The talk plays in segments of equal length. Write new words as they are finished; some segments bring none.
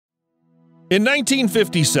In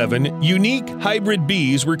 1957, unique hybrid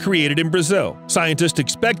bees were created in Brazil. Scientists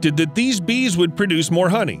expected that these bees would produce more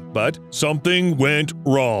honey, but something went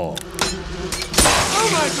wrong.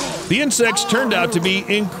 The insects turned out to be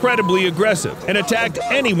incredibly aggressive and attacked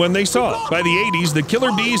anyone they saw. By the 80s, the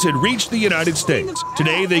killer bees had reached the United States.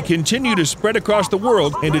 Today, they continue to spread across the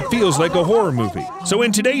world, and it feels like a horror movie. So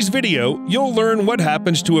in today's video, you'll learn what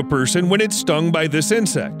happens to a person when it's stung by this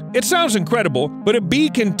insect. It sounds incredible, but a bee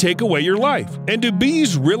can take away your life. And do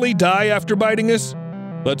bees really die after biting us?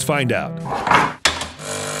 Let's find out.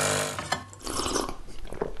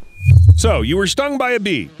 So, you were stung by a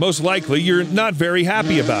bee. Most likely, you're not very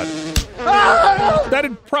happy about it.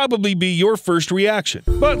 That'd probably be your first reaction.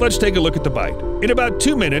 But let's take a look at the bite. In about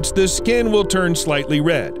 2 minutes, the skin will turn slightly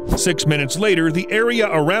red. 6 minutes later, the area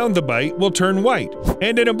around the bite will turn white.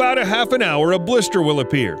 And in about a half an hour, a blister will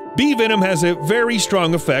appear. Bee venom has a very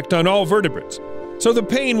strong effect on all vertebrates, so the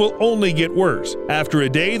pain will only get worse. After a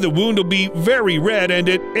day, the wound will be very red and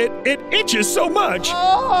it itches so much.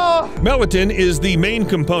 Melatonin is the main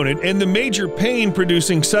component and the major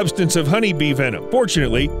pain-producing substance of honeybee venom.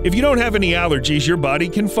 Fortunately, if you don't have any allergies, your body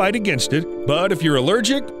can fight against it, but if you're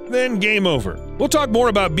allergic, then game over. We'll talk more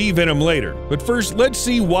about bee venom later, but first let's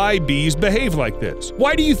see why bees behave like this.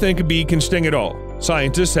 Why do you think a bee can sting at all?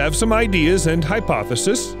 Scientists have some ideas and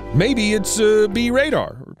hypotheses. Maybe it's bee radar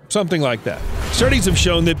or something like that. Studies have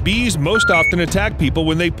shown that bees most often attack people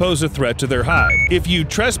when they pose a threat to their hive. If you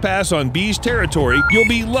trespass on bees' territory, you'll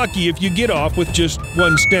be lucky if you get off with just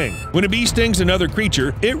one sting. When a bee stings another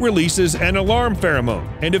creature, it releases an alarm pheromone.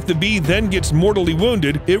 And if the bee then gets mortally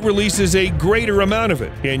wounded, it releases a greater amount of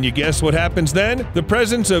it. Can you guess what happens then? The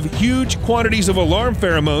presence of huge quantities of alarm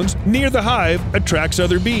pheromones near the hive attracts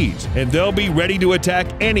other bees, and they'll be ready to attack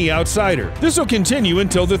any outsider. This will continue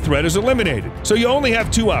until the threat is eliminated. So you only have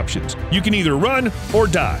two options. You can either run or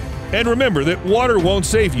die. And remember that water won't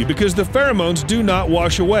save you because the pheromones do not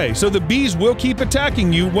wash away, so the bees will keep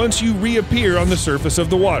attacking you once you reappear on the surface of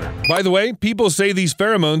the water. By the way, people say these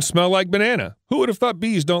pheromones smell like banana. Who would have thought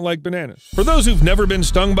bees don't like bananas? For those who've never been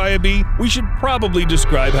stung by a bee, we should probably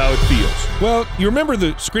describe how it feels. Well, you remember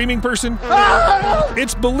the screaming person?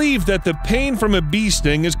 It's believed that the pain from a bee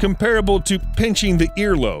sting is comparable to pinching the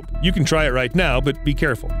earlobe. You can try it right now, but be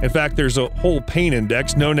careful. In fact, there's a whole pain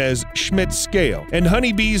index known as Schmidt's scale, and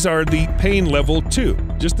honeybees are the pain level 2,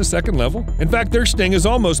 just the second level. In fact, their sting is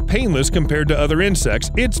almost painless compared to other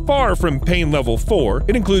insects. It's far from pain level 4.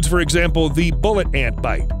 It includes, for example, the bullet ant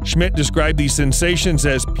bite. Schmidt described these sensations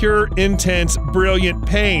as pure, intense, brilliant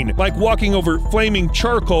pain, like walking over flaming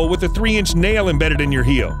charcoal with a 3-inch nail embedded in your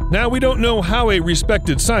heel. Now, we don't know how a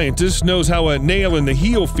respected scientist knows how a nail in the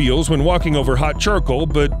heel feels when walking over hot charcoal,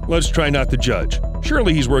 but let's try not to judge.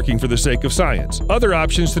 Surely he's working for the sake of science. Other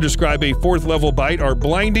options to describe a 4th level bite are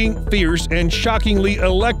blinding, fierce, and shockingly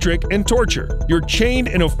electric and torture. You're chained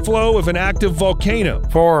in a flow of an active volcano.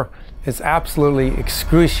 4 is absolutely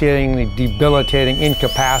excruciatingly debilitating,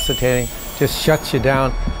 incapacitating, just shuts you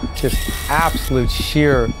down, just absolute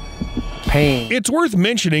sheer pain. It's worth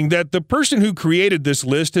mentioning that the person who created this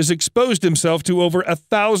list has exposed himself to over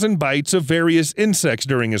 1,000 bites of various insects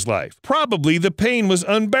during his life. Probably the pain was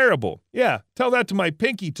unbearable. Yeah, tell that to my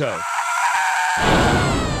pinky toe.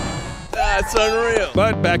 That's unreal.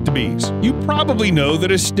 But back to bees. You probably know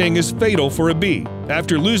that a sting is fatal for a bee.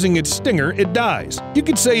 After losing its stinger, it dies. You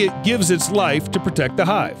could say it gives its life to protect the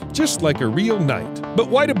hive, just like a real knight. But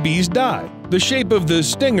why do bees die? The shape of the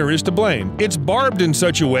stinger is to blame. It's barbed in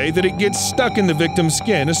such a way that it gets stuck in the victim's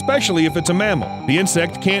skin, especially if it's a mammal. The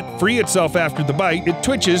insect can't free itself after the bite. It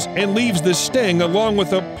twitches and leaves the sting along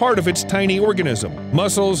with a part of its tiny organism.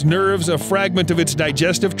 Muscles, nerves, a fragment of its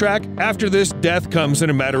digestive tract. After this, death comes in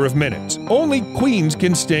a matter of minutes. Only queens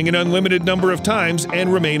can sting an unlimited number of times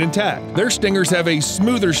and remain intact. Their stingers have a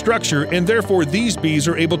smoother structure, and therefore these bees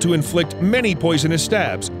are able to inflict many poisonous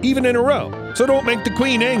stabs, even in a row. So don't make the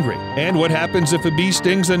queen angry. And what happens if a bee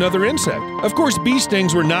stings another insect? Of course, bee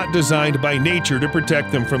stings were not designed by nature to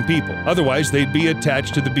protect them from people. Otherwise, they'd be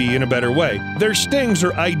attached to the bee in a better way. Their stings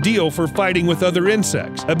are ideal for fighting with other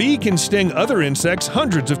insects. A bee can sting other insects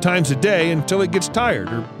hundreds of times a day until it gets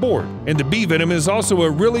tired or bored. And the bee venom is also a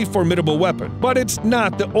really formidable weapon. But it's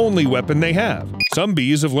not the only weapon they have. Some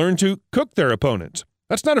bees have learned to cook their opponents.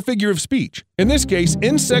 That's not a figure of speech. In this case,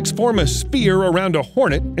 insects form a sphere around a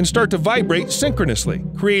hornet and start to vibrate synchronously,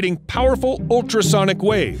 creating powerful ultrasonic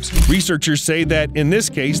waves. Researchers say that in this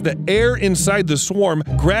case, the air inside the swarm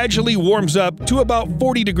gradually warms up to about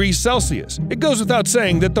 40 degrees Celsius. It goes without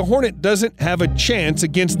saying that the hornet doesn't have a chance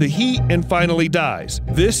against the heat and finally dies.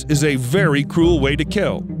 This is a very cruel way to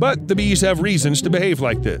kill, but the bees have reasons to behave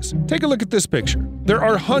like this. Take a look at this picture. There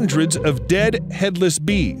are hundreds of dead, headless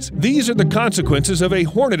bees. These are the consequences of a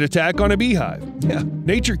hornet attack on a beehive. Yeah,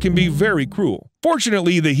 nature can be very cruel.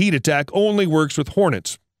 Fortunately, the heat attack only works with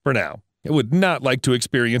hornets, for now. I would not like to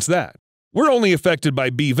experience that. We're only affected by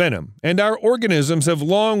bee venom, and our organisms have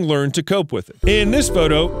long learned to cope with it. In this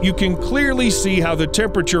photo, you can clearly see how the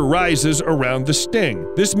temperature rises around the sting.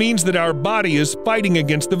 This means that our body is fighting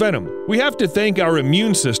against the venom. We have to thank our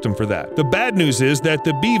immune system for that. The bad news is that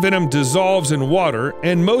the bee venom dissolves in water,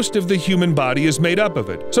 and most of the human body is made up of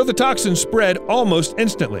it, so the toxins spread almost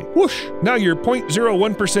instantly. Whoosh! Now you're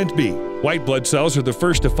 0.01% bee. White blood cells are the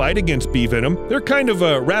first to fight against bee venom. They're kind of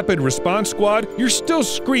a rapid response squad. You're still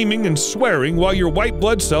screaming and swearing while your white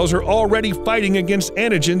blood cells are already fighting against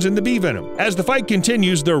antigens in the bee venom. As the fight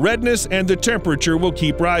continues, the redness and the temperature will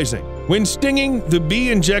keep rising. When stinging, the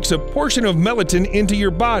bee injects a portion of melatonin into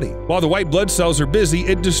your body. While the white blood cells are busy,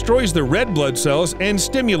 it destroys the red blood cells and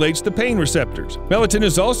stimulates the pain receptors. Melatonin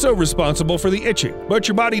is also responsible for the itching, but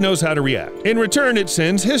your body knows how to react. In return, it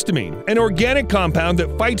sends histamine, an organic compound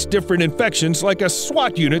that fights different infections like a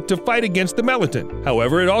SWAT unit to fight against the melatonin.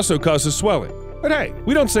 However, it also causes swelling. But hey,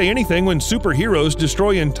 we don't say anything when superheroes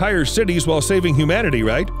destroy entire cities while saving humanity,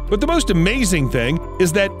 right? But the most amazing thing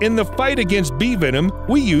is that in the fight against bee venom,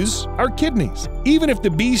 we use our kidneys. Even if the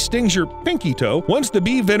bee stings your pinky toe, once the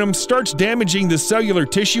bee venom starts damaging the cellular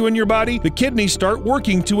tissue in your body, the kidneys start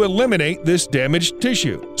working to eliminate this damaged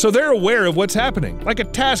tissue. So they're aware of what's happening, like a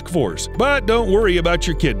task force. But don't worry about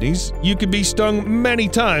your kidneys. You could be stung many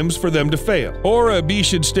times for them to fail. Or a bee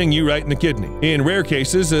should sting you right in the kidney. In rare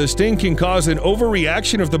cases, a sting can cause an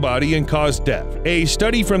overreaction of the body and cause death. A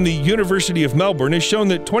study from the University of Melbourne has shown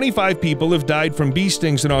that 25 people have died from bee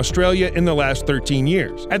stings in Australia in the last 13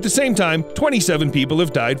 years. At the same time, 27 people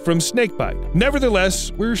have died from snakebite.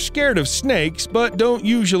 Nevertheless, we're scared of snakes, but don't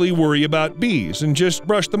usually worry about bees and just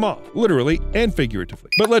brush them off, literally and figuratively.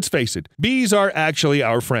 But let's face it, bees are actually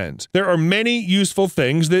our friends. There are many useful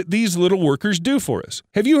things that these little workers do for us.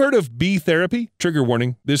 Have you heard of bee therapy? Trigger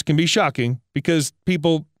warning, this can be shocking because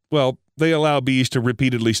people, well, they allow bees to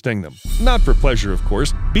repeatedly sting them. Not for pleasure, of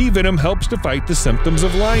course. Bee venom helps to fight the symptoms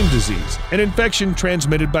of Lyme disease, an infection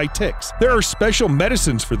transmitted by ticks. There are special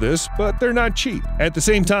medicines for this, but they're not cheap. At the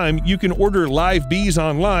same time, you can order live bees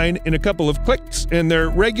online in a couple of clicks, and their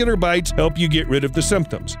regular bites help you get rid of the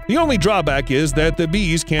symptoms. The only drawback is that the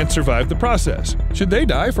bees can't survive the process. Should they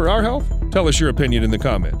die for our health? Tell us your opinion in the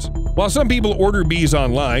comments. While some people order bees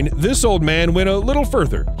online, this old man went a little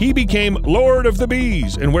further. He became Lord of the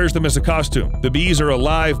Bees and wears them as a costume. The bees are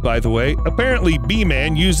alive, by the way. Apparently, Bee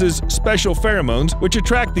Man uses special pheromones which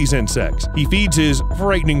attract these insects. He feeds his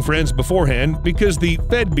frightening friends beforehand because the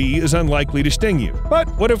fed bee is unlikely to sting you. But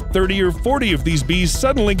what if 30 or 40 of these bees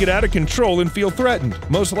suddenly get out of control and feel threatened?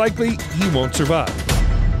 Most likely, he won't survive.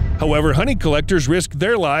 However, honey collectors risk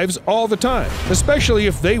their lives all the time, especially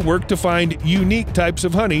if they work to find unique types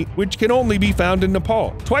of honey which can only be found in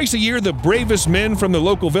Nepal. Twice a year, the bravest men from the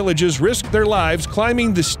local villages risk their lives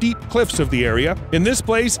climbing the steep cliffs of the area. In this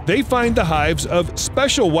place, they find the hives of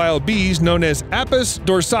special wild bees known as Apis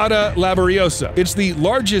dorsata laboriosa. It's the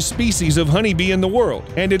largest species of honeybee in the world,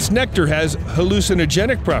 and its nectar has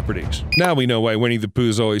hallucinogenic properties. Now we know why Winnie the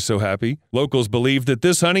Pooh's always so happy. Locals believe that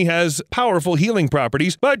this honey has powerful healing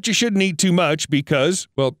properties, but you shouldn't eat too much because,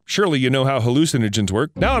 well, surely you know how hallucinogens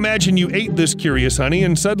work. Now imagine you ate this curious honey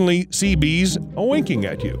and suddenly see bees winking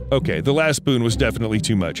at you. Okay, the last spoon was definitely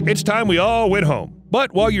too much. It's time we all went home.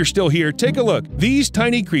 But while you're still here, take a look. These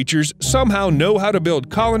tiny creatures somehow know how to build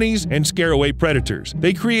colonies and scare away predators.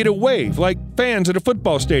 They create a wave like fans at a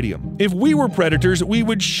football stadium. If we were predators, we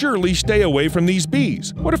would surely stay away from these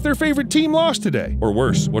bees. What if their favorite team lost today? Or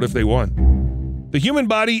worse, what if they won? The human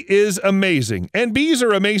body is amazing, and bees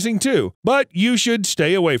are amazing too, but you should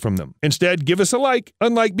stay away from them. Instead, give us a like.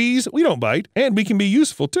 Unlike bees, we don't bite, and we can be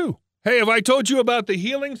useful too. Hey, have I told you about the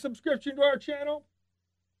healing subscription to our channel?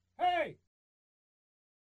 Hey!